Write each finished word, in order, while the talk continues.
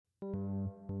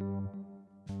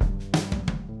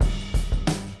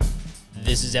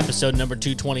This is episode number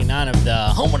 229 of the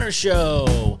Homeowner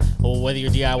Show. Well, whether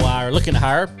you're DIY or looking to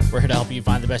hire, we're here to help you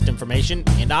find the best information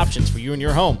and options for you and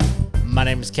your home. My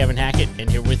name is Kevin Hackett, and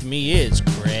here with me is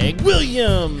Greg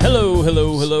Williams.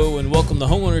 Hello, and welcome to the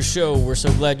Homeowner Show. We're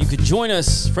so glad you could join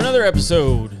us for another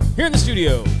episode here in the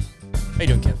studio. How you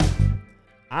doing, Kevin?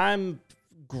 I'm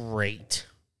great.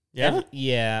 Yeah?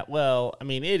 Yeah, well, I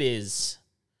mean, it is.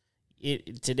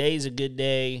 Today's a good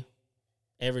day.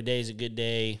 Every day's a good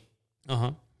day.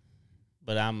 Uh-huh.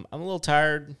 But I'm a little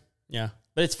tired. Yeah.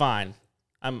 But it's fine.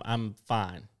 I'm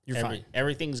fine. You're fine.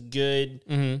 Everything's good.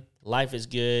 Mm-hmm. Life is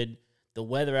good. The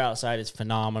weather outside is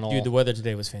phenomenal. Dude, the weather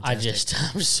today was fantastic.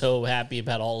 I'm so happy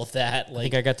about all of that. I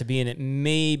think I got to be in it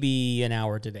maybe an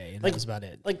hour today, and that was about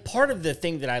it. Like, part of the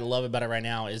thing that I love about it right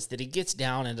now is that it gets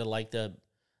down into like the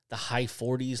high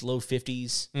 40s, low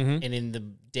 50s, Mm-hmm. and in the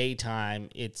daytime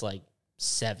it's like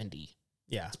 70.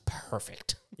 Yeah. It's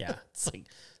perfect. Yeah. It's like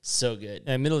so good.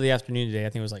 Middle of the afternoon today, I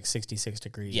think it was like 66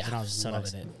 degrees. Yeah, And I was so loving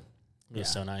nice. it. It was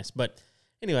so nice. But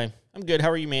anyway, I'm good. How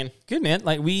are you, man? Good, man.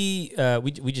 Like we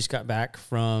just got back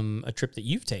from a trip that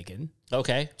you've taken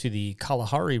Okay. to the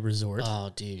Kalahari Resort.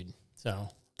 Oh, dude. So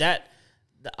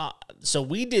So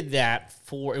we did that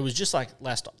it was just like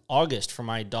last August for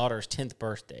my daughter's 10th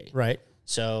birthday. right.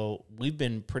 So we've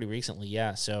been pretty recently,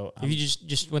 yeah. So Have you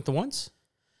just went the once?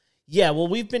 yeah, well,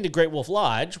 we've been to Great Wolf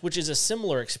Lodge, which is a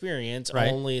similar experience,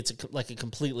 Right. only it's like a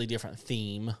completely different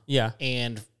theme, Yeah.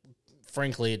 and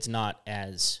frankly, it's not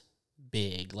as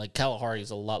big. Like Kalahari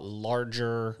is a lot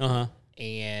larger, Uh-huh.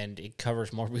 and it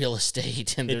covers more real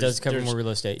estate. And It does cover more real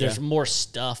estate. There's Yeah. more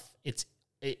stuff. It's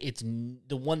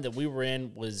the one that we were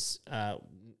in was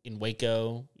in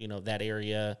Waco, that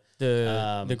area.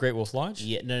 The Great Wolf Lodge?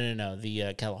 Yeah, no,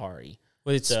 the Kalahari.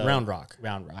 Well, it's So- Round Rock.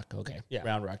 Round Rock, okay. Yeah.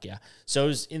 Round Rock, yeah. So it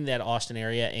was in that Austin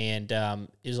area, and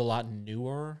it was a lot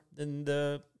newer than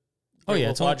the Oh, Great yeah.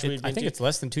 Wolf It's Lodge only, we'd I been think to. it's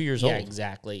less than 2 years Yeah, old.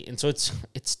 exactly. And so it's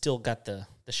still got the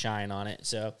shine on it.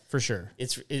 So For sure.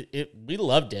 we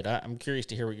loved it. I'm curious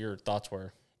to hear what your thoughts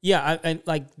were. Yeah, I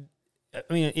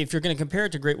mean, if you're going to compare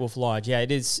it to Great Wolf Lodge, yeah,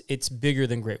 it's bigger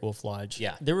than Great Wolf Lodge.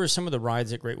 Yeah. There were some of the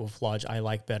rides at Great Wolf Lodge I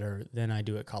like better than I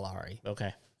do at Kalahari.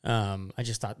 Okay. I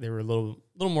just thought they were a little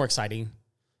more exciting.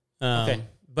 Okay.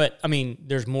 But, I mean,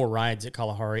 there's more rides at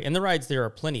Kalahari, and the rides there are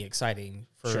plenty exciting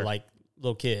for, Sure. like,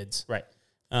 little kids. Right.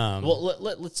 Um, Well,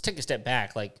 let's take a step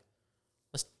back. Like,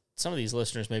 some of these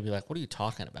listeners may be like, "What are you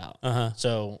talking about?" Uh-huh.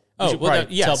 So Oh, we should well,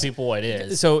 probably yes. tell people what it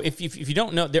is. So if you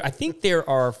don't know, I think there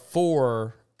are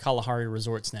 4 Kalahari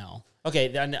resorts now.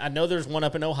 Okay, I know there's one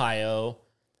up in Ohio,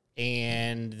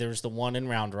 and there's the one in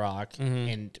Round Rock,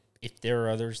 and if there are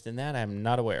others than that, I'm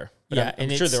not aware. But Yeah, I'm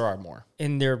and sure it's- there are more.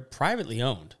 And they're privately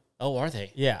owned. Oh, are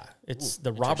they? Yeah, it's the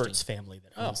interesting. Roberts family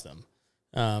that owns them.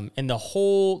 And the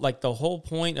whole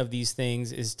point of these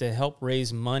things is to help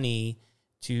raise money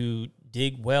to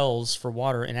dig wells for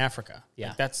water in Africa. Yeah.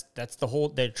 Like that's the whole.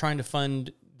 They're trying to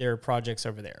fund their projects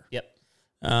over there. Yep.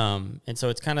 And so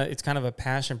it's kind of a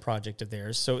passion project of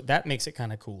theirs. So that makes it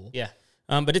kind of cool. Yeah.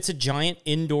 But it's a giant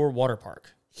indoor water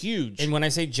park. Huge. And when I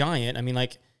say giant, I mean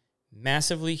like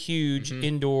massively huge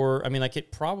indoor. I mean like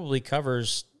it probably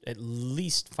covers at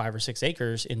least 5 or 6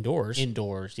 acres indoors.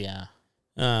 Indoors, yeah.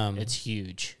 Um, It's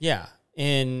huge. yeah,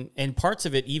 and parts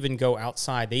of it even go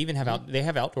outside. They even have they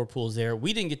have outdoor pools there.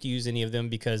 We didn't get to use any of them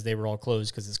because they were all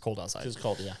closed because it's cold outside. It's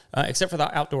cold, yeah. Except for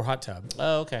the outdoor hot tub,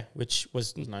 Oh, okay. which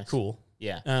was nice. cool.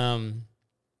 Yeah.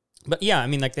 But yeah, I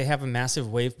mean, like they have a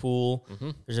massive wave pool.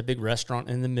 There's a big restaurant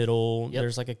in the middle. Yep.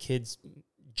 There's like a kids'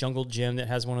 jungle gym that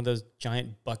has one of those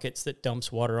giant buckets that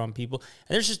dumps water on people.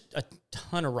 And there's just a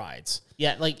ton of rides.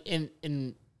 Yeah, like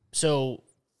and so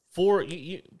for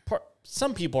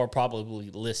some people are probably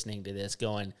listening to this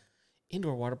going,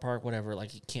 indoor water park, whatever,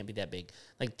 like it can't be that big.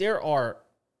 Like there are,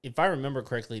 if I remember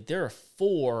correctly, there are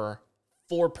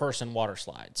 4-person water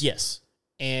slides. Yes,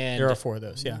 And there are 4 of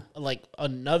those. Yeah, like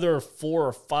another 4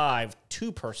 or 5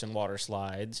 2-person water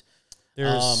slides.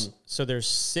 there's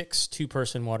 6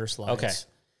 2-person water slides. Okay.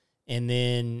 And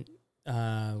then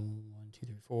 1, 2,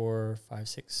 3, 4, 5,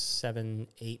 6, 7,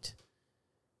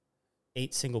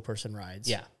 8 single-person rides.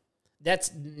 Yeah. That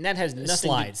has nothing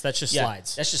Slides. That's just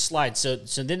slides. That's just slides. So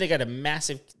then they got a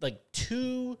massive, like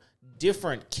 2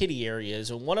 different kiddie areas,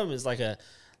 and one of them is like a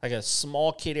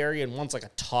small kid area, and one's like a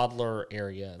toddler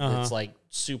area that's like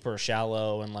super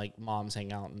shallow, and like moms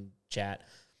hang out and chat.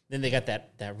 Then they got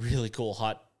that really cool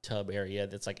hot tub area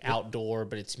that's like outdoor,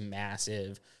 but it's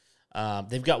massive.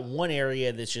 They've got one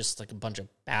area that's just like a bunch of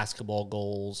basketball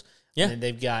goals. Yeah. And then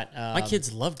they've got My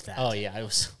kids loved that. Oh yeah,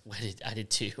 I did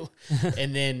too.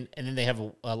 and then they have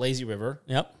a lazy river.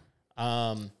 Yep.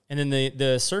 Um, And then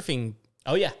the surfing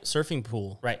Oh yeah, surfing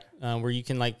pool, right. where you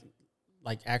can like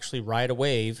actually ride a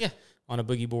wave on a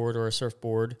boogie board or a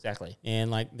surfboard. Exactly. And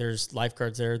like there's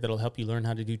lifeguards there that'll help you learn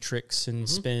how to do tricks and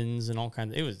spins and all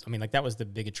kinds of, it was, I mean, like that was the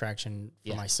big attraction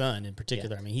for my son in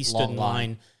particular. I mean, he stood in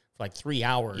line for like 3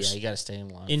 hours. Yeah, you got to stay in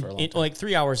line for a long time. Like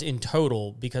 3 hours in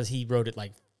total because he rode it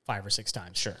like 5 or 6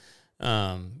 times. Sure.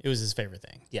 It was his favorite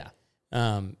thing. Yeah.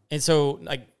 And so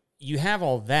like you have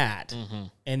all that,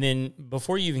 and then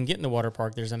before you even get in the water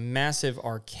park, there's a massive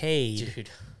arcade. Dude.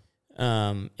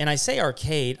 And I say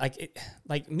arcade,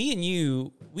 like me and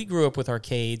you, we grew up with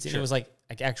arcades, and it was like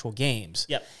actual games.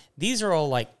 Yep. These are all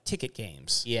like ticket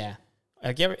games. Yeah.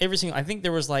 Like every single, I think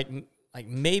there was like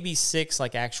maybe 6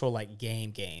 like actual like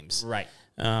games. Right.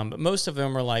 But most of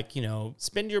them are like, you know,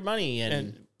 spend your money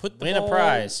and put the win a ball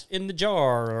prize in the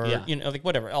jar, or you know, like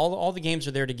whatever. All the games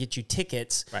are there to get you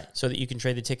tickets, right? So that you can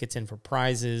trade the tickets in for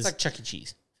prizes. It's like Chuck E.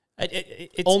 Cheese.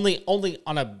 It's only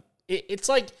on a. It's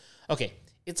like okay.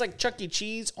 It's like Chuck E.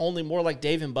 Cheese, only more like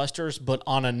Dave and Buster's, but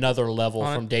on another level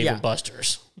from Dave and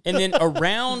Buster's. And then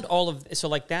around all of, so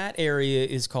like that area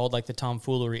is called like the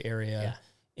tomfoolery area.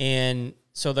 Yeah. And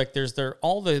so like there's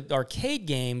all the arcade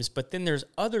games, but then there's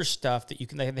other stuff that you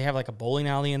can, they have like a bowling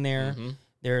alley in there.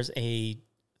 There's a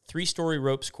 3-story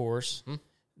ropes course.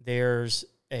 There's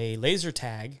a laser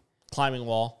tag. Climbing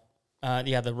wall.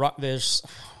 The rock, there's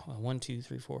 1, 2,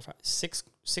 3, 4, 5,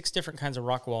 6 different kinds of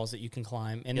rock walls that you can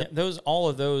climb. And all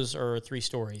of those are 3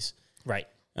 stories. Right.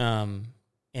 And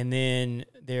then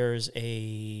there's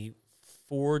a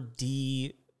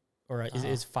 4D, or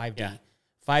is 5D. Yeah.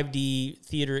 5D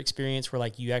theater experience where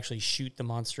like you actually shoot the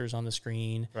monsters on the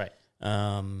screen. Right.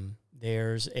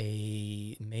 There's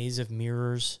a maze of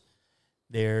mirrors.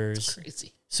 There's That's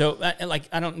crazy. So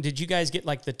did you guys get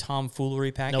like the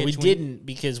tomfoolery package? No, we didn't,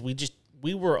 because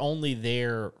we were only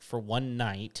there for one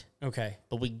night. Okay.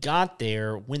 But we got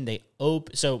there when they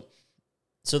open. So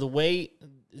it's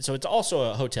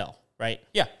also a hotel, right?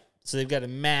 Yeah. So they've got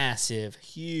a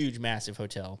huge, massive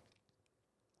hotel.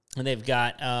 And they've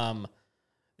got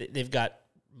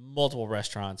multiple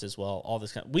restaurants as well, all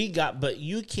this kind of,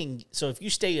 so if you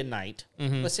stay a night,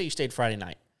 let's say you stayed Friday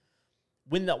night,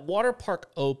 when the water park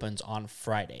opens on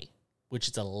Friday, which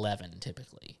is 11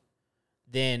 typically,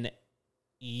 then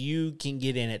you can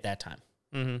get in at that time.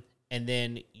 And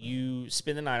then you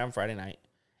spend the night on Friday night,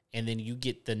 and then you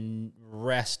get the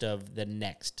rest of the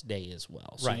next day as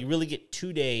well. So you really get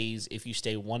 2 days if you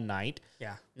stay one night. Yeah.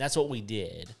 And that's what we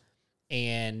did.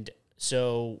 And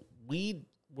so we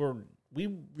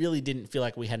really didn't feel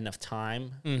like we had enough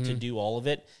time to do all of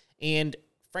it. And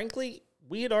frankly,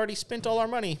 we had already spent all our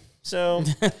money. So,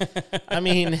 I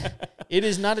mean, it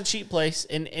is not a cheap place.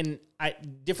 And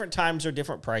different times are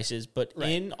different prices. But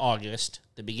in August,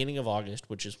 the beginning of August,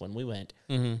 which is when we went,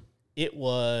 it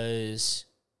was,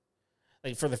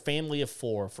 like, for the family of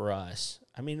 4 for us,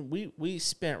 I mean, we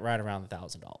spent right around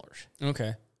 $1,000.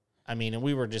 Okay. I mean, and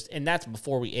we were and that's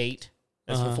before we ate.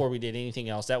 That's before we did anything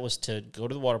else. That was to go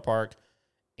to the water park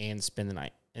and spend the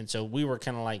night. And so we were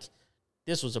kind of like,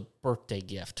 this was a birthday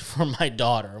gift for my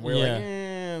daughter. We were like,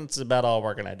 it's about all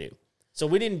we're going to do. So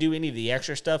we didn't do any of the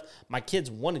extra stuff. My kids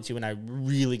wanted to, and I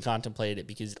really contemplated it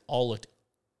because it all looked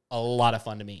a lot of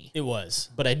fun to me. It was.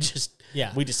 But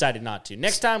we decided not to.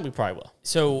 Next time, we probably will.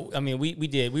 So, I mean, we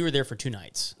did. We were there for 2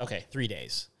 nights. Okay. 3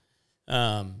 days.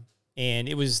 And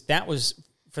that was,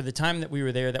 for the time that we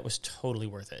were there, that was totally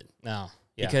worth it. No.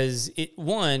 Yeah. Because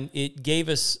it gave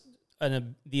us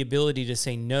the ability to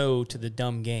say no to the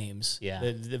dumb games,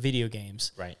 the video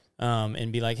games, right?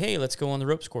 And be like, hey, let's go on the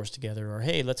ropes course together, or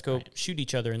hey, let's go shoot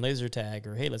each other in laser tag,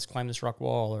 or hey, let's climb this rock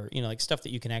wall, or like stuff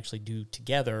that you can actually do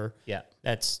together. Yeah,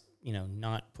 that's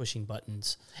not pushing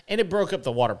buttons. And it broke up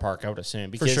the water park, I would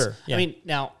assume, because for sure. Yeah. I mean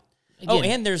now. Again,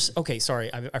 and there's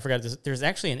I forgot this. There's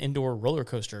actually an indoor roller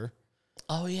coaster.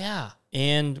 Oh yeah.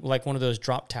 And like one of those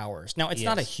drop towers. Now it's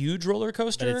not a huge roller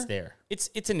coaster. But it's there.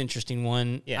 It's an interesting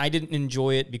one. Yeah. I didn't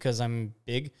enjoy it because I'm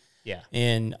big. Yeah.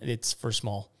 And it's for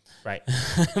small. Right.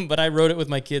 But I rode it with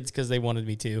my kids because they wanted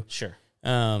me to. Sure.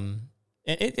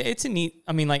 It's a neat.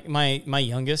 I mean, like my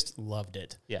youngest loved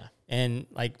it. Yeah. And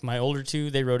like my older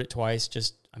 2, they rode it twice.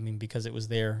 Because it was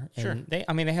there. And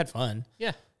they had fun.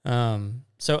 Yeah.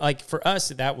 So like for us,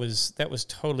 that was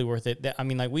totally worth it.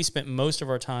 We spent most of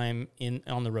our time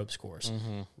on the ropes course.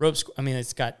 Ropes.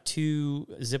 It's got 2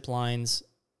 zip lines,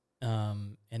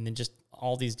 and then just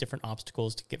all these different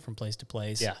obstacles to get from place to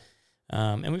place. Yeah.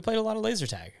 And we played a lot of laser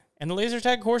tag. And the laser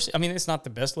tag course, it's not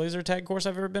the best laser tag course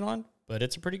I've ever been on, but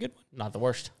it's a pretty good one. Not the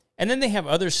worst. And then they have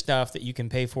other stuff that you can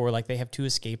pay for. Like they have 2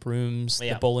 escape rooms,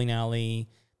 the bowling alley.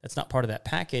 That's not part of that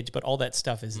package, but all that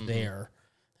stuff is there.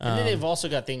 And then they've also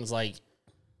got things like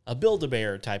a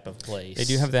Build-A-Bear type of place. They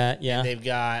do have that, yeah. And they've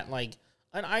got like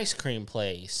an ice cream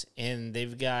place, and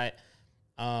they've got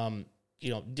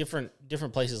different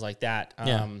places like that.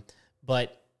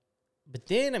 But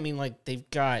then I mean, like, they've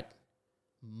got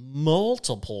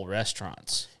multiple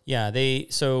restaurants. Yeah,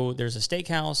 so there's a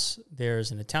steakhouse,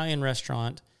 there's an Italian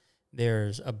restaurant,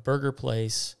 there's a burger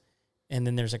place, and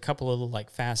then there's a couple of like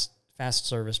fast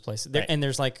service places. Right. And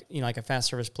there's like a fast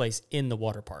service place in the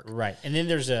water park. Right. And then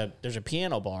there's a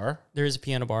piano bar. There is a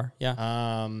piano bar, yeah.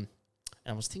 And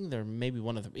I was thinking there may be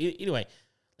one of them. Anyway,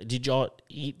 did y'all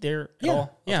eat there at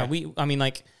all? Yeah,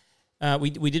 okay.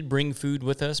 We did bring food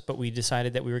with us, but we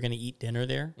decided that we were going to eat dinner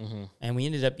there. Mm-hmm. And we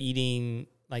ended up getting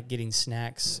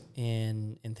snacks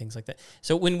and things like that.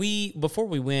 So before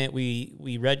we went,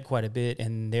 we read quite a bit,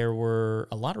 and there were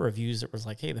a lot of reviews that was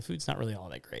like, hey, the food's not really all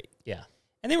that great. Yeah.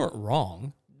 And they weren't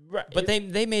wrong. Right. But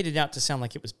they made it out to sound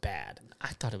like it was bad. I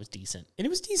thought it was decent. And it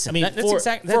was decent. I mean,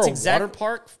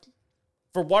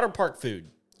 for water park food.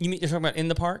 You're talking about in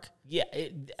the park? Yeah.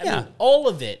 I mean, all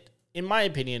of it, in my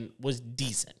opinion, was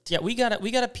decent. Yeah, we got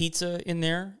a pizza in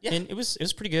there, and it was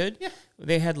pretty good. Yeah.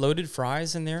 They had loaded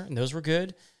fries in there, and those were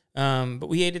good. But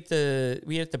we ate at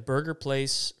the burger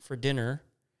place for dinner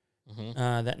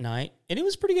that night, and it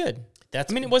was pretty good.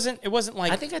 It wasn't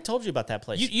like, I think I told you about that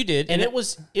place. You did, and it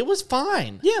was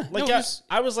fine. Yeah, like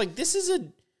I was like, this is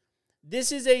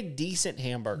a decent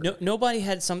hamburger. No, nobody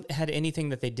had anything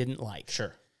that they didn't like.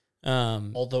 Sure.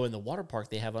 Although in the water park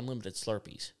they have unlimited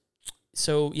Slurpees.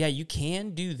 So yeah, you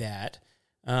can do that.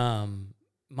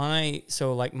 My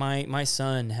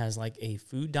son has like a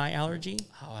food dye allergy.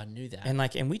 Oh, I knew that.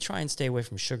 And we try and stay away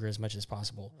from sugar as much as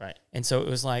possible. Right. And so it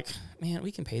was like, man,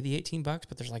 we can pay the $18,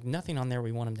 but there's like nothing on there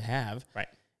we want him to have. Right.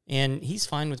 And he's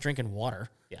fine with drinking water.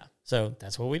 Yeah. So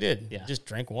that's what we did. Yeah. Just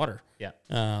drank water. Yeah.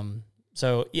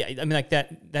 So yeah, I mean, like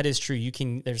that is true.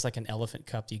 There's like an elephant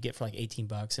cup that you get for like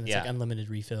 $18, and it's like unlimited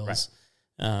refills.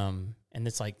 Right. And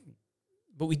it's like,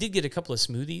 but we did get a couple of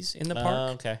smoothies in the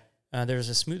park. Okay. There's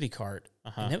a smoothie cart.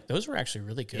 And those were actually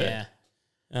really good. Yeah.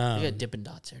 They got Dippin'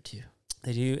 Dots there too.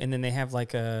 They do, and then they have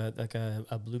like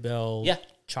a Bluebell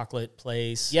chocolate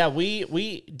place. Yeah,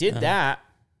 we did that,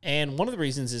 and one of the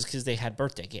reasons is because they had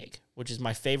birthday cake, which is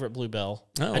my favorite Bluebell.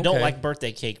 Oh, okay. I don't like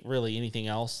birthday cake really anything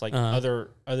else, like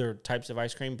other types of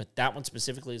ice cream, but that one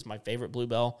specifically is my favorite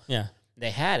Bluebell. Yeah, they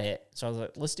had it, so I was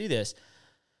like, let's do this.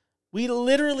 We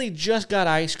literally just got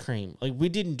ice cream. Like, we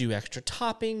didn't do extra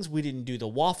toppings. We didn't do the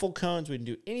waffle cones. We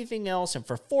didn't do anything else. And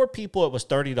for 4 people, it was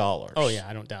 $30. Oh, yeah.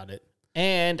 I don't doubt it.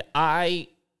 And I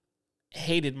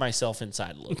hated myself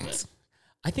inside a little bit.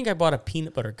 I think I bought a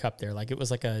peanut butter cup there. Like, it was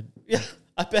like a... Yeah,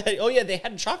 I bet. Oh, yeah, they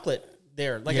had chocolate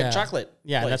there. Like a chocolate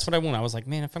Yeah, place. That's what I want. I was like,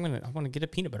 man, I want to get a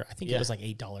peanut butter. I think it was like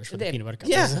 $8 for the peanut butter cup.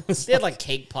 Yeah, they had like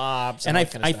cake pops. And I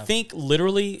think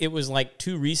literally it was like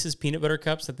 2 Reese's peanut butter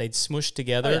cups that they'd smushed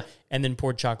together and then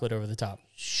poured chocolate over the top.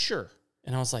 Sure.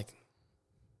 And I was like,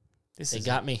 they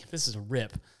got me. This is a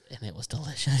rip. And it was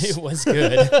delicious. It was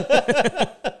good.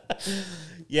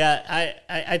 Yeah,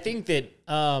 I think that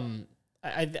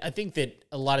I think that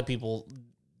a lot of people,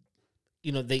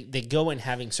 they go in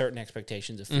having certain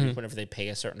expectations of food whenever they pay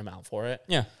a certain amount for it.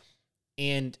 Yeah.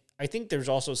 And I think there's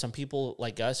also some people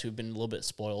like us who've been a little bit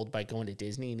spoiled by going to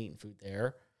Disney and eating food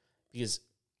there, because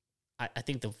I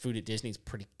think the food at Disney is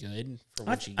pretty good for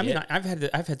what you get. I mean,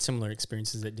 I've had similar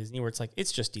experiences at Disney where it's like,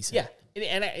 it's just decent. Yeah.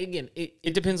 And again,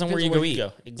 it depends on where you go eat.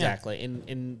 Exactly.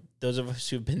 Yeah. And those of us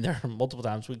who've been there multiple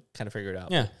times, we kind of figure it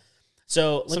out. Yeah.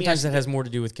 So sometimes that has more to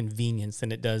do with convenience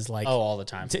than it does like all the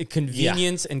time.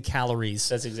 Convenience and calories.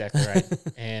 That's exactly right.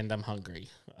 And I'm hungry.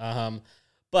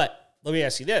 But let me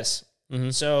ask you this. Mm-hmm.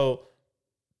 So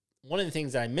one of the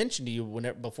things that I mentioned to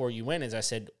you before you went is I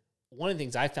said one of the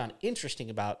things I found interesting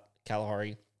about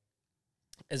Kalahari,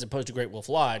 as opposed to Great Wolf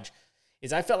Lodge,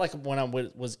 is I felt like when I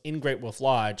was in Great Wolf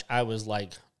Lodge, I was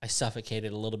like, I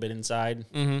suffocated a little bit inside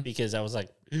because I was like,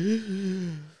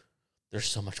 there's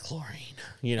so much chlorine,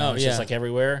 it's just like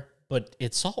everywhere, but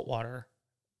it's salt water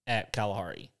at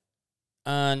Kalahari.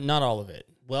 Not all of it.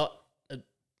 Well,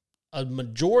 a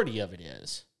majority of it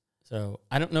is. So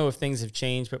I don't know if things have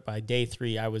changed, but by day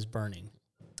 3, I was burning.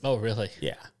 Oh, really?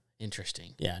 Yeah.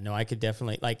 Interesting. Yeah, no, I could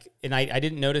definitely and I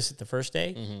didn't notice it the first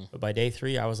day, but by day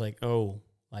 3, I was like,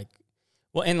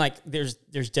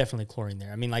 there's definitely chlorine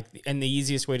there. I mean, and the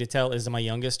easiest way to tell is my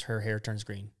youngest, her hair turns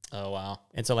green. Oh, wow.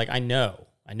 And so I know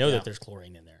that there's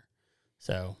chlorine in there.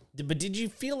 So, but did you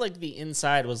feel like the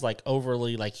inside was like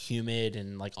overly like humid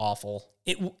and like awful?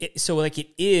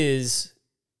 It is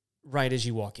right as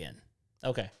you walk in.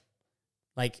 Okay.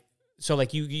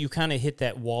 You kind of hit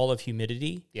that wall of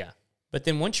humidity. Yeah. But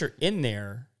then once you're in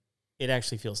there, it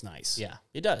actually feels nice. Yeah,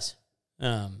 it does.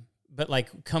 But like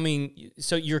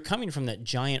so you're coming from that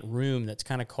giant room that's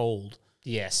kind of cold.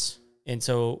 Yes. And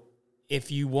so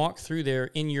if you walk through there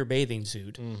in your bathing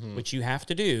suit, which you have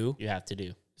to do.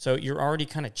 So you're already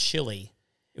kind of chilly.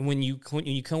 And when you go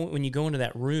into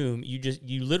that room,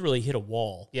 you literally hit a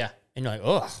wall. Yeah. And you're like,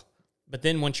 ugh. But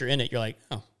then once you're in it, you're like,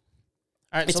 oh.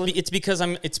 All right, it's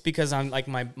because I'm like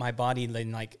my body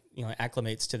then like, you know,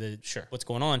 acclimates to the what's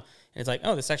going on. And it's like,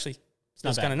 oh, this actually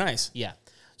smells kind of nice. Yeah.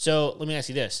 So let me ask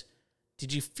you this.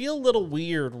 Did you feel a little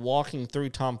weird walking through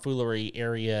tomfoolery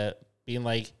area being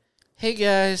like, hey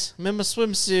guys, I'm in my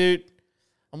swimsuit.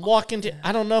 I'm walking to,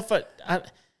 I don't know if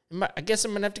I guess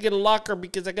I'm going to have to get a locker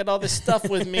because I got all this stuff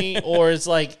with me. Or it's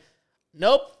like,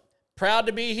 nope, proud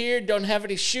to be here. Don't have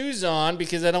any shoes on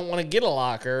because I don't want to get a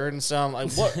locker. And so I'm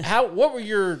like, what were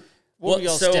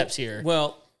y'all's steps here?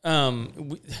 Well,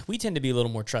 we tend to be a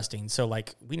little more trusting. So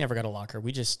like we never got a locker.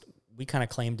 We kind of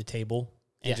claimed a table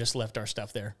and just left our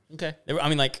stuff there. Okay. I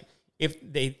mean, like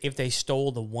if they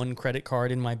stole the one credit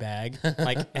card in my bag,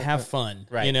 like have fun,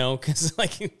 right? You know, because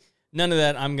like none of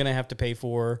that I'm gonna have to pay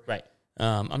for, right?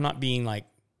 I'm not being like,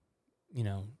 you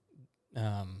know,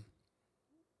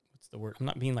 what's the word? I'm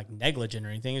not being like negligent or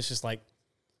anything. It's just like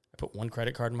I put one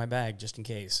credit card in my bag just in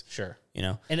case. Sure. You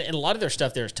know, and a lot of their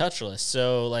stuff there is touchless.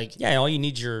 So like, yeah, all you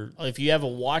need if you have a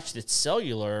watch that's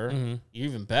cellular, you're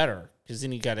even better. Because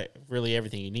then you got really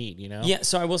everything you need, you know? Yeah,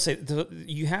 so I will say,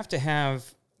 you have to have,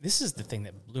 this is the thing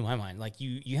that blew my mind. Like,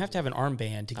 you have to have an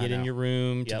armband to get in your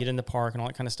room, to get in the park, and all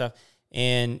that kind of stuff.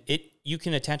 And you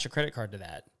can attach a credit card to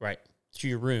that. Right. To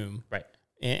your room. Right.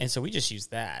 And so we just use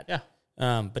that. Yeah.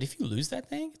 But if you lose that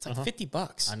thing, it's like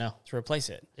 $50. I know. To replace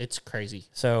it. It's crazy.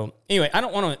 So, anyway,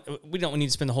 we don't need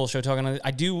to spend the whole show talking on it.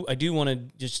 I do want to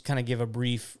just kind of give a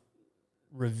brief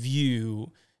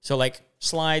review. So, like,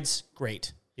 slides,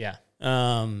 great. Yeah.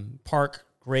 Park,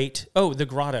 great. Oh, the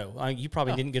grotto. You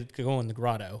probably didn't get to go in the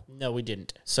grotto. No, we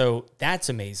didn't. So that's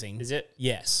amazing. Is it?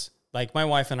 Yes. Like my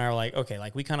wife and I are like, okay,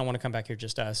 like we kind of want to come back here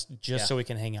just us, so we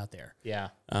can hang out there. Yeah.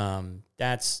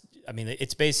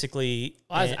 It's basically.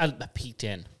 I peeked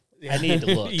in. I needed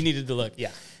to look. You needed to look.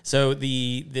 Yeah. So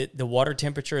the water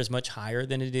temperature is much higher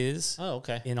than it is. Oh,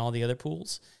 okay. In all the other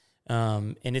pools,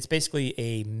 and it's basically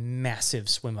a massive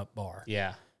swim up bar.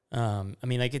 Yeah.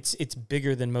 Like it's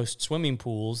bigger than most swimming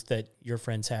pools that your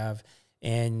friends have,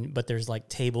 but there's like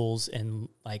tables and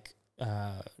like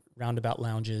roundabout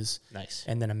lounges. Nice.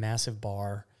 And then a massive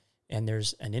bar, and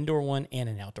there's an indoor one and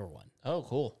an outdoor one. Oh,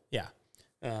 cool. Yeah.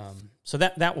 So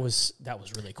that was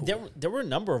really cool. There were a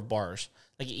number of bars,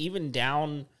 like even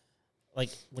down,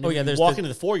 like when you there's walk into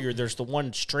the foyer, there's the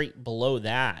one straight below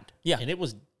that. Yeah. And it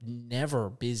was never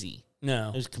busy. No,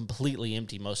 it was completely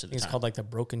empty most of the time. It's called like the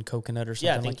Broken Coconut or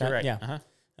something like that. You're right.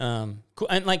 Yeah. Cool.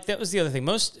 And like that was the other thing.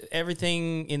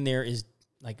 Everything in there is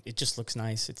like it just looks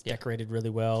nice. It's decorated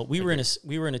really well. We were in a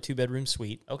 2-bedroom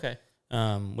suite. Okay.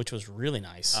 Which was really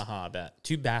nice. I bet.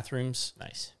 2 bathrooms.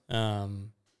 Nice.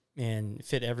 And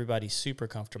fit everybody super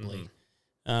comfortably.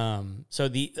 So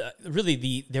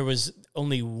there was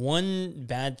only one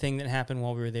bad thing that happened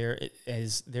while we were there.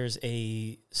 There's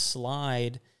a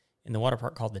slide in the water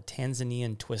park called the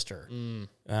Tanzanian Twister,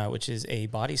 which is a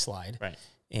body slide. Right.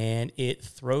 And it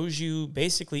throws you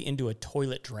basically into a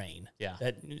toilet drain. Yeah.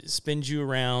 That spins you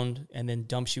around and then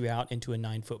dumps you out into a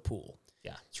 9-foot pool.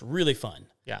 Yeah. It's really fun.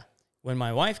 Yeah. When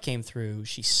my wife came through,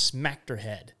 she smacked her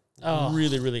head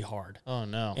really, really hard. Oh,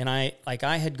 no. And I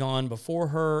had gone before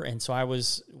her, and so I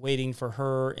was waiting for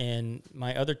her and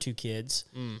my other 2 kids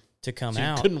to come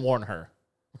out. You couldn't warn her.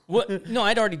 What? No,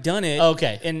 I'd already done it.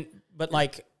 Okay. But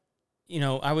like, you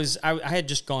know, I had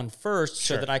just gone first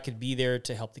so that I could be there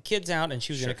to help the kids out, and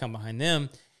she was going to come behind them.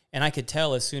 And I could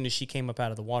tell as soon as she came up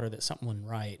out of the water that something wasn't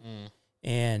right.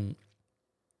 And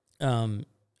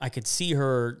I could see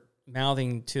her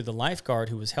mouthing to the lifeguard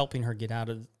who was helping her get out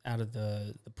of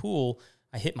the pool.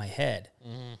 I hit my head,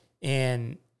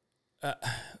 and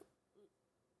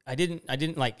I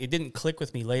didn't like it. Didn't click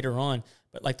with me later on,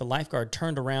 but like the lifeguard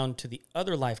turned around to the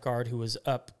other lifeguard who was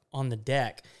up on the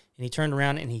deck, and he turned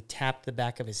around and he tapped the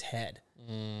back of his head,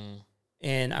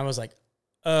 and I was like,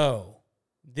 oh.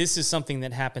 This is something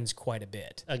that happens quite a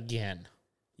bit. Again.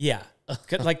 Yeah.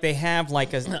 Like they have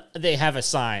like a... They have a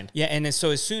sign. Yeah, and so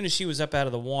as soon as she was up out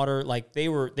of the water, like they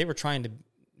were trying to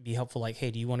be helpful, like, hey,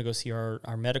 do you want to go see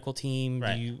our medical team?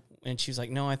 Right. And she was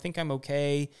like, no, I think I'm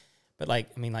okay. But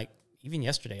like, I mean, like even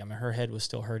yesterday, I mean, her head was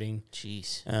still hurting.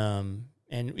 Jeez.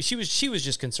 And she was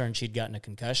just concerned she'd gotten a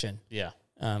concussion. Yeah.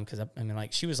 Because I mean,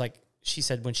 like she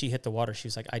said when she hit the water, she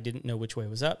was like, I didn't know which way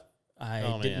was up.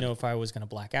 I didn't know if I was going to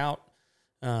black out.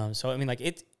 So I mean, like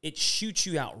it shoots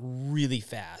you out really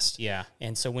fast. Yeah.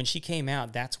 And so when she came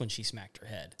out, that's when she smacked her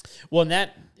head. Well, and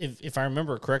that, if I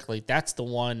remember correctly, that's the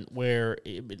one where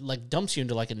it like dumps you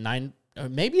into like a 9 or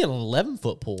maybe an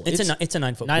 11-foot pool. It's a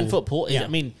 9-foot 9-foot pool. Yeah. I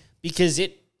mean, because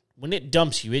when it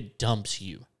dumps you, it dumps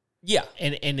you. Yeah.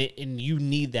 And you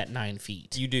need that 9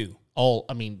 feet. You do.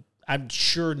 I mean, I'm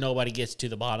sure nobody gets to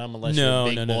the bottom unless you're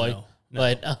a big boy.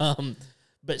 No.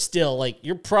 But still, like,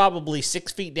 you're probably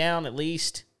 6 feet down at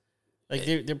least. Like,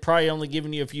 they're probably only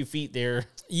giving you a few feet there.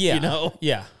 Yeah. You know?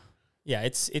 Yeah. Yeah,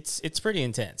 it's pretty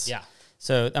intense. Yeah.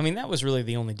 So, I mean, that was really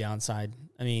the only downside.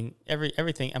 I mean,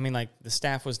 everything, I mean, like, the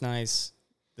staff was nice.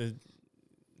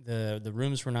 The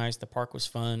rooms were nice. The park was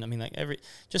fun. I mean, like,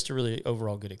 just a really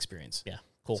overall good experience. Yeah.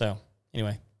 Cool. So,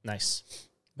 anyway. Nice.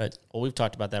 But, well, we've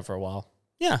talked about that for a while.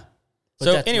 Yeah. But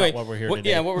so that's anyway, not what we're here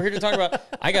today. Yeah, what we're here to talk about.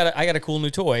 I got a cool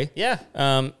new toy. Yeah.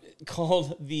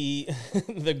 Called the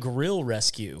Grill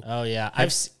Rescue. Oh yeah,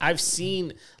 I've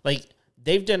seen, like,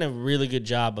 they've done a really good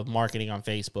job of marketing on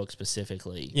Facebook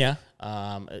specifically. Yeah.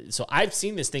 So I've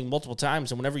seen this thing multiple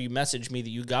times, and whenever you messaged me that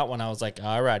you got one, I was like,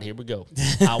 all right, here we go.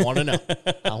 I want to know.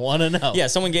 I want to know. Yeah.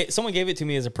 Someone gave it to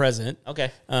me as a present.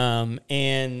 Okay.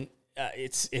 And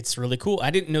it's really cool. I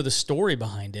didn't know the story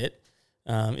behind it.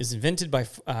 It's invented by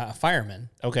a fireman.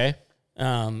 Okay.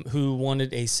 Who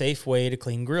wanted a safe way to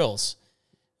clean grills.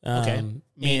 Okay.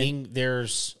 Meaning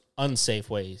there's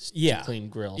unsafe ways to clean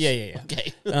grills. Yeah.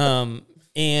 Okay.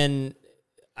 And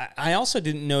I also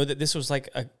didn't know that this was like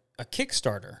a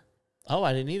Kickstarter. Oh,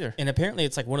 I didn't either. And apparently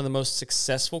it's like one of the most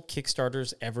successful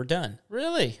Kickstarters ever done.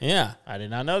 Really? Yeah. I did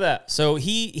not know that. So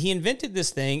he invented this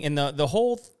thing, and the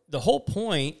whole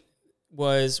point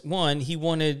was, one, he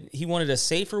wanted a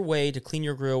safer way to clean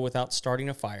your grill without starting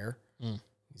a fire.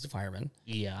 He's a fireman.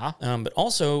 Yeah. But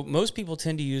also, most people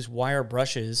tend to use wire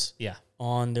brushes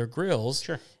on their grills.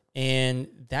 Sure. And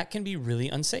that can be really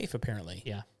unsafe, apparently.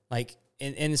 Yeah. Like,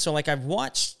 and so, like, I've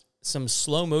watched some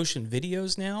slow motion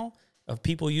videos now of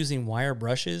people using wire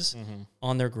brushes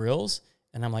on their grills,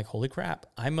 and I'm like, holy crap,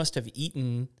 I must have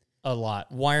eaten a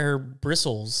lot wire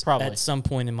bristles at some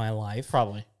point in my life.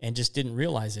 Probably. And just didn't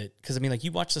realize it. Because, I mean, like,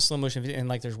 you watch the slow motion video, and,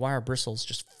 like, there's wire bristles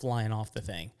just flying off the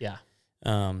thing. Yeah.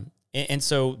 And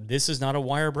so this is not a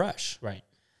wire brush. Right.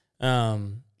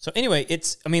 So anyway,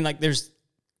 I mean, like, there's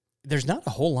not a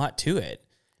whole lot to it.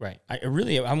 Right. I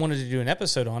wanted to do an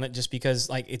episode on it just because,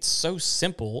 like, it's so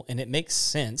simple and it makes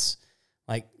sense.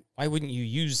 Like, why wouldn't you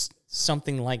use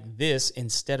something like this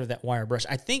instead of that wire brush?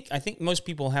 I think most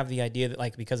people have the idea that,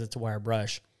 like, because it's a wire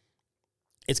brush,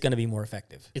 it's going to be more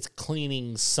effective. It's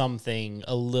cleaning something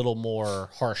a little more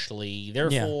harshly.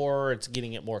 Therefore, it's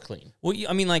getting it more clean. Well,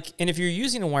 I mean, like, and if you're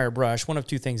using a wire brush, one of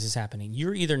two things is happening.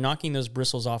 You're either knocking those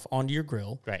bristles off onto your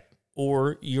grill, right,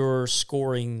 or you're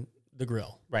scoring the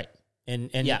grill, right,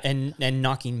 and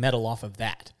knocking metal off of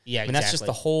that. Yeah, I mean, that's just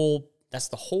the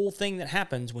whole thing that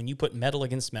happens when you put metal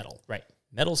against metal. Right,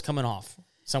 metal's coming off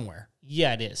somewhere.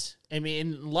 Yeah, it is. I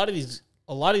mean, a lot of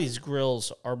these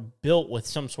grills are built with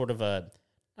some sort of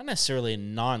not necessarily a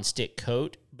non-stick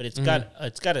coat, but it's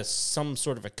got some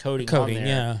sort of a coating on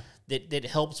there that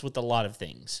helps with a lot of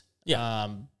things. Yeah.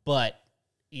 But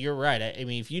you're right. I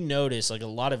mean, if you notice, like, a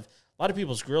lot of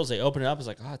people's grills, they open it up, it's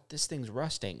like, oh, this thing's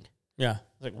rusting. Yeah.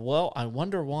 It's like, well, I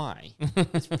wonder why.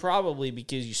 It's probably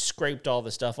because you scraped all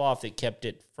the stuff off that kept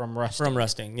it from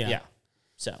rusting. Yeah. Yeah.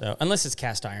 So unless it's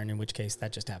cast iron, in which case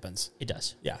that just happens. It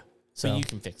does. Yeah. So you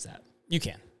can fix that. You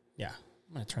can. Yeah.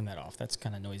 I'm going to turn that off. That's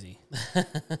kind of noisy.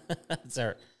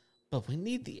 But we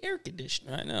need the air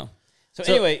conditioner. I know. So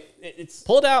anyway, it's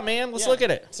pull it out, man. Let's look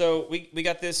at it. So we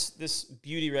got this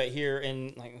beauty right here,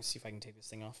 and, like, let's see if I can take this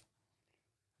thing off.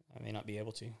 I may not be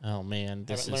able to. Oh man,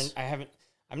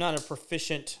 I'm not a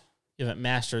proficient. You haven't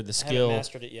mastered the skill. I haven't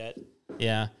mastered it yet.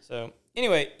 Yeah. So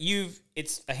anyway,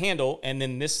 it's a handle, and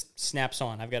then this snaps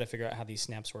on. I've got to figure out how these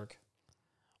snaps work.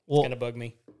 It's gonna bug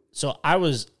me. So I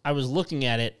was looking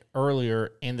at it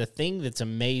earlier, and the thing that's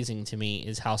amazing to me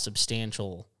is how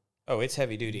substantial. Oh, it's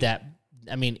heavy duty.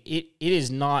 I mean, it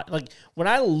is not, like, when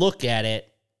I look at it,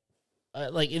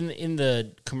 like in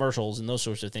the commercials and those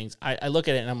sorts of things, I look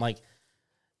at it and I'm like,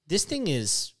 this thing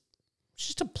is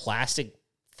just a plastic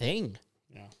thing.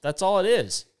 Yeah, that's all it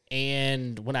is.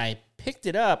 And when I picked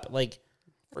it up, like,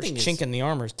 first chink in the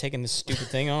armor is taking this stupid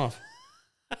thing off.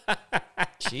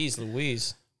 Jeez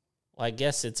Louise. Well, I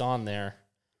guess it's on there.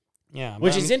 Yeah,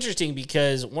 which is interesting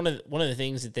because one of the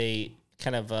things that they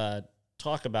kind of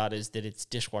talk about is that it's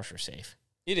dishwasher safe.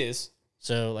 It is.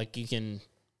 So, like, you can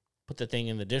put the thing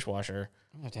in the dishwasher.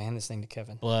 I'm gonna have to hand this thing to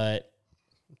Kevin. But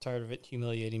I'm tired of it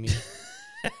humiliating me.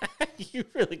 You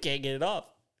really can't get it off.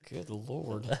 Good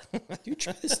Lord. You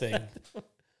try this thing.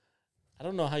 I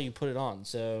don't know how you put it on,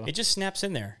 so... It just snaps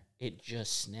in there. It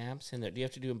just snaps in there. Do you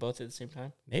have to do them both at the same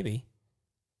time? Maybe.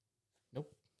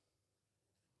 Nope.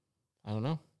 I don't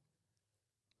know.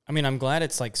 I mean, I'm glad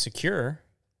it's like secure.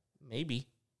 Maybe.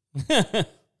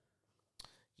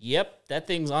 Yep, that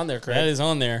thing's on there, Craig. That is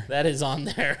on there. That is on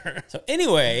there. So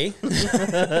anyway, we'll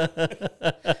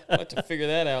have to figure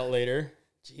that out later.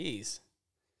 Jeez.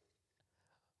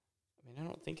 I mean, I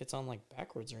don't think it's on like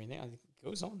backwards or anything. I think it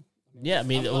goes on. I'm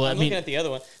looking at the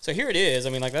other one. So here it is. I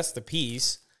mean, like that's the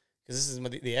piece because this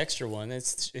is the extra one.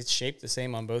 It's shaped the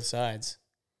same on both sides,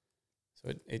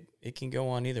 so it can go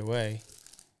on either way.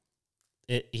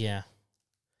 Yeah.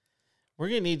 We're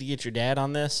gonna need to get your dad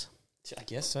on this. I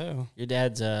guess so. Your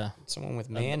dad's someone with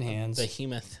man hands.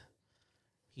 Behemoth.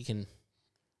 He can.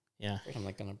 Yeah. I'm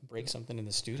like gonna break something in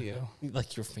the studio.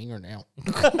 Like your fingernail.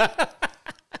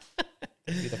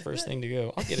 Be the first thing to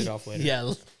go. I'll get it off later.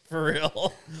 Yeah, for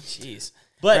real. Jeez.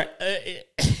 But right.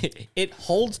 It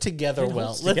holds together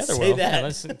well. Let's say that. Yeah,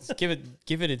 let's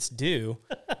give it its due.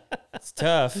 It's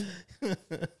tough.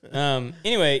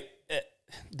 Anyway,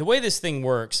 the way this thing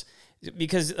works,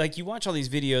 because like you watch all these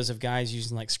videos of guys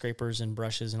using like scrapers and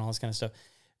brushes and all this kind of stuff.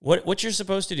 What you're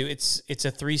supposed to do, it's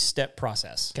a 3-step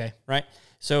process. Okay. Right?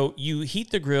 So you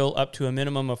heat the grill up to a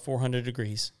minimum of 400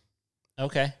 degrees.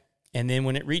 Okay. And then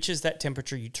when it reaches that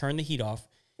temperature, you turn the heat off,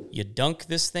 you dunk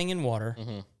this thing in water,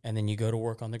 and then you go to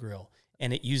work on the grill.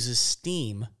 And it uses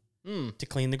steam to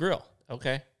clean the grill.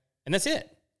 Okay. And that's it.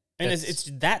 And it's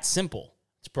that simple.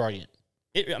 It's brilliant.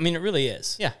 It really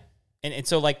is. Yeah. And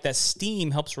so, like, that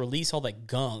steam helps release all that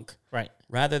gunk. Right.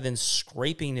 Rather than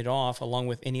scraping it off along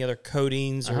with any other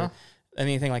coatings or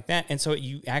anything like that. And so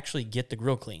you actually get the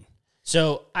grill clean.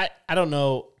 So, I don't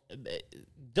know.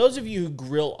 Those of you who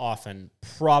grill often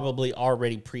probably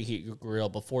already preheat your grill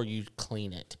before you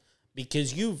clean it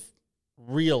because you've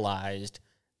realized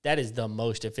that is the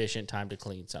most efficient time to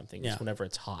clean something is whenever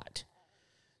it's hot.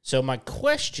 So my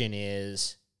question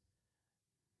is,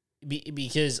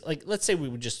 because like let's say we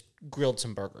would just grilled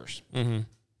some burgers.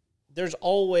 There's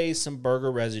always some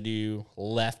burger residue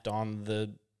left on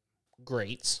the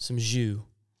grates. Some jus.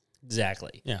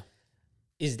 Exactly. Yeah.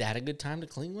 Is that a good time to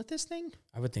clean with this thing?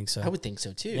 I would think so. I would think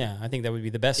so, too. Yeah, I think that would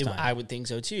be the best time. I would think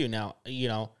so, too. Now,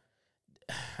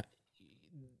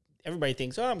 everybody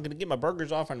thinks, I'm going to get my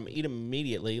burgers off and eat them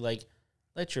immediately. Like,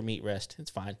 let your meat rest. It's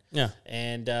fine. Yeah.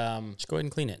 And just go ahead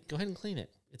and clean it. Go ahead and clean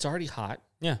it. It's already hot.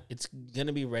 Yeah. It's going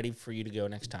to be ready for you to go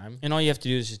next time. And all you have to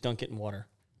do is just dunk it in water.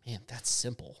 Man, that's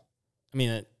simple. I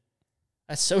mean,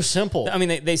 that's so simple. I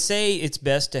mean, they say it's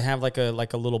best to have like a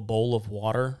little bowl of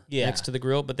water next to the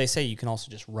grill, but they say you can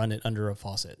also just run it under a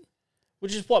faucet.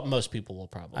 Which is what most people will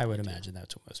probably I would imagine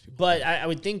that's what most people But I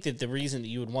would think that the reason that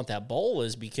you would want that bowl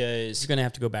is because... you're going to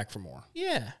have to go back for more.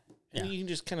 Yeah. And you can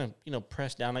just kind of,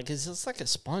 press down it because it's like a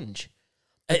sponge.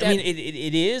 I mean,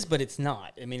 it is, but it's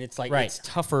not. I mean, it's like it's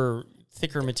tougher,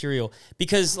 thicker material.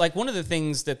 Because like one of the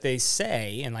things that they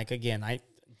say, and like, again, I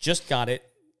just got it,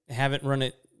 haven't run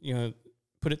it,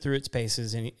 put it through its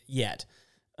paces yet.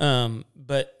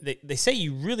 But they say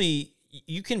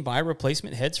you can buy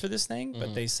replacement heads for this thing,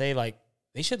 but they say like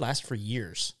they should last for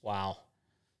years. Wow.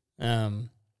 Yeah.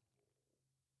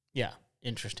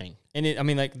 Interesting.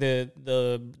 And like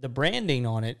the branding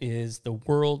on it is the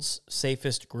world's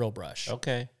safest grill brush.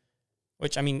 Okay.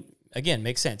 Which, I mean, again,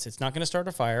 makes sense. It's not going to start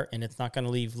a fire and it's not going to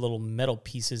leave little metal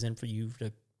pieces in for you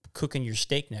to cook in your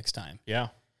steak next time. Yeah.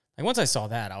 Like once I saw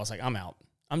that, I was like, I'm out.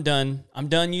 I'm done. I'm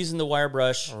done using the wire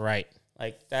brush. Right.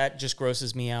 Like that just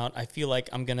grosses me out. I feel like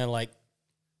I'm going to like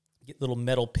get little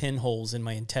metal pinholes in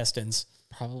my intestines.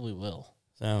 Probably will.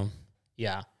 So,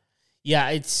 yeah. Yeah,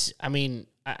 I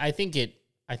think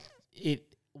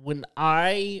when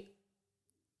I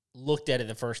looked at it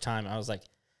the first time, I was like,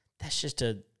 that's just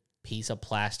a piece of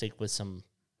plastic with some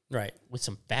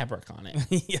fabric on it.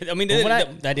 Yeah, I mean,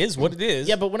 that is what it is.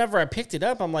 Yeah, but whenever I picked it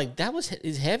up, I'm like,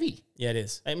 is heavy. Yeah, it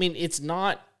is. I mean, it's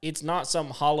not some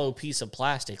hollow piece of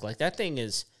plastic. Like that thing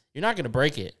is, you're not going to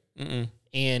break it. Mm-mm.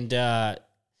 And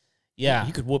yeah,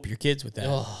 you could whoop your kids with that.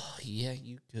 Oh, yeah,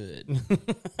 you could.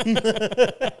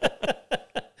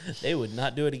 They would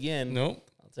not do it again. Nope.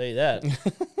 I'll tell you that.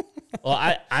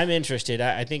 Well, I'm interested.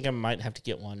 I think I might have to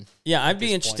get one. Yeah, I'd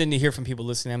be interested to hear from people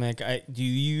listening. I'm like, do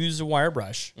you use a wire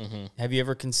brush? Mm-hmm. Have you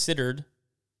ever considered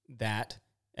that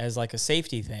as like a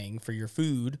safety thing for your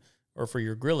food or for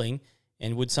your grilling?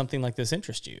 And would something like this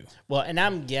interest you? Well, and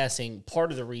I'm guessing part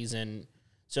of the reason.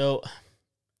 So,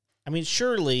 I mean,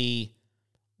 surely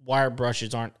wire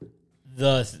brushes aren't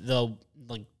the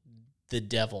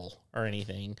devil or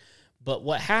anything. But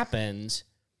what happens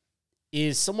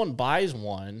is someone buys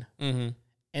one Mm-hmm.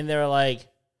 and they're like,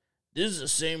 this is the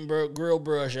same grill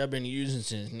brush I've been using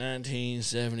since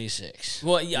 1976.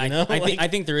 Well, yeah, I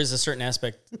think there is a certain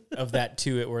aspect of that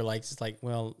to it where like it's like,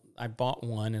 well, I bought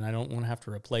one and I don't want to have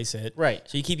to replace it. Right.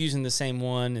 So you keep using the same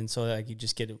one, and so like you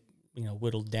just get it,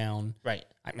 whittled down. Right.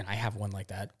 I mean, I have one like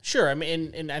that. Sure. I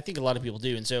mean, and I think a lot of people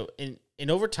do. And so in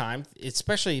over time,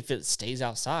 especially if it stays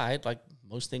outside, like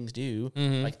most things do,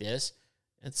 like this,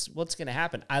 it's what's going to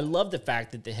happen. I love the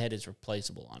fact that the head is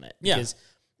replaceable on it. Because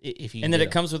if you and that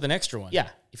it comes with an extra one. Yeah,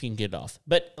 if you can get it off.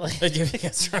 But like,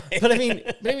 that's right. But I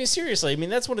mean, seriously, I mean,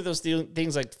 that's one of those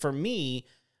things. Like for me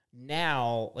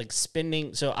now, like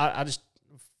spending. So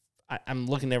I'm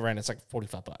looking over and it's like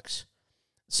 $45.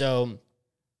 So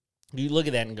you look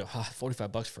at that and go,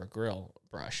 $45 for a grill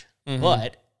brush.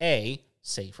 But A,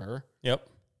 safer. Yep.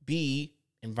 B,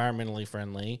 environmentally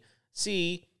friendly.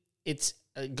 C, it's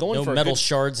going no for metal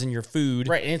shards in your food.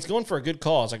 Right, and it's going for a good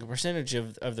cause. Like a percentage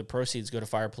of the proceeds go to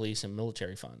fire, police, and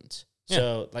military funds. Yeah.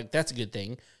 So like that's a good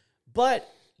thing. But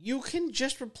you can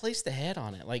just replace the head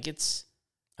on it. Like it's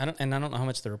I don't know how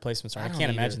much the replacements are. I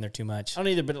can't imagine they're too much. I don't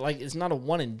either, but like it's not a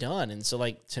one and done. And so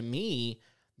like to me,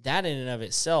 that in and of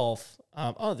itself,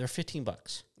 they're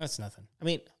 $15. That's nothing. I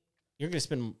mean, you're gonna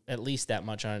spend at least that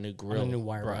much on a new grill, a new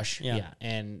wire brush. Yeah.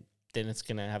 And then it's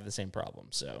gonna have the same problem.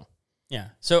 So yeah.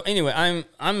 So anyway,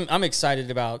 I'm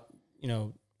excited about,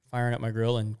 firing up my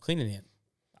grill and cleaning it.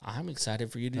 I'm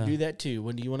excited for you to do that too.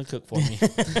 When do you want to cook for me?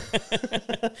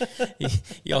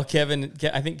 Y'all,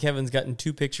 I think Kevin's gotten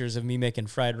 2 pictures of me making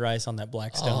fried rice on that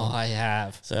Blackstone. Oh, I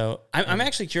have. So I'm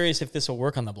actually curious if this will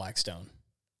work on the Blackstone.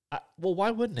 Well,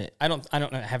 why wouldn't it? I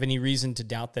don't have any reason to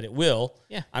doubt that it will.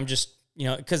 Yeah. I'm just,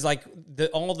 because like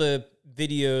all the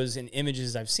videos and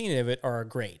images I've seen of it are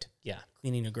great. Yeah.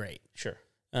 Cleaning a grate. Sure.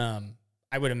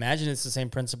 I would imagine it's the same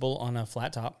principle on a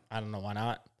flat top. I don't know why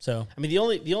not. So I mean, the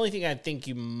only thing I think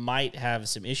you might have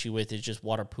some issue with is just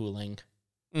water pooling.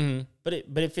 Mm-hmm. But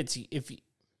it's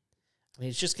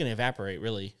just going to evaporate,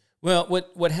 really. Well,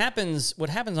 what happens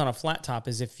on a flat top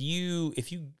is if you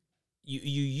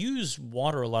use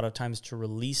water a lot of times to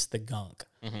release the gunk.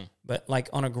 Mm-hmm. But like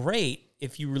on a grate,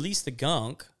 if you release the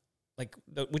gunk,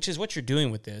 which is what you're doing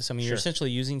with this, I mean, you're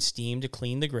essentially using steam to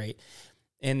clean the grate.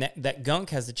 And that gunk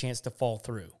has the chance to fall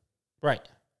through. Right.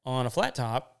 On a flat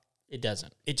top, it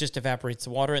doesn't. It just evaporates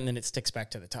the water and then it sticks back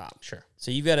to the top. Sure.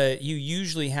 So you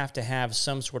usually have to have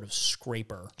some sort of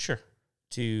scraper. Sure.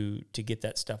 To get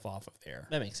that stuff off of there.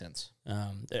 That makes sense.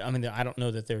 I mean, I don't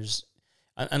know that there's,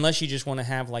 unless you just want to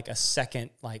have like a second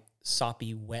like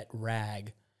soppy wet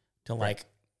rag to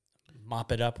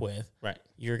mop it up with. Right.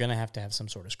 You're gonna have to have some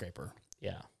sort of scraper.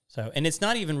 Yeah. So, and it's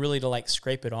not even really to like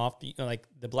scrape it off. Like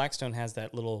the Blackstone has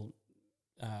that little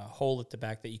hole at the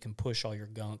back that you can push all your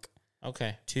gunk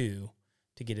to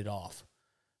get it off.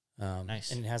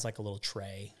 Nice. And it has like a little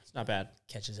tray. It's not bad.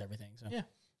 Catches everything. So yeah.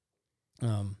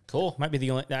 Cool. Might be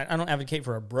the only. I don't advocate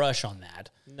for a brush on that.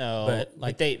 No,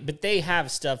 but they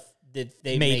have stuff that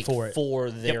they make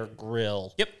for their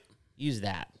grill. Yep. Use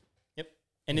that. Yep.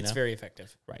 And it's very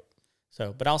effective. Right.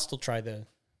 So, but I'll still try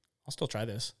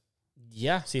this.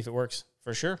 Yeah. See if it works.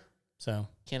 For sure. So.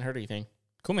 Can't hurt anything.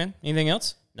 Cool, man. Anything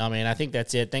else? No, man, I think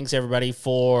that's it. Thanks, everybody,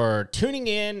 for tuning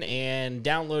in and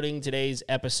downloading today's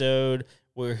episode.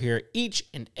 We're here each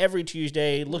and every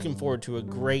Tuesday. Looking forward to a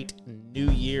great new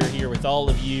year here with all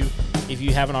of you. If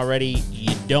you haven't already,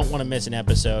 you don't want to miss an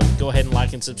episode. Go ahead and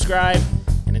like and subscribe.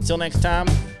 And until next time,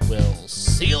 we'll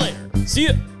see you later. See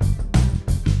ya.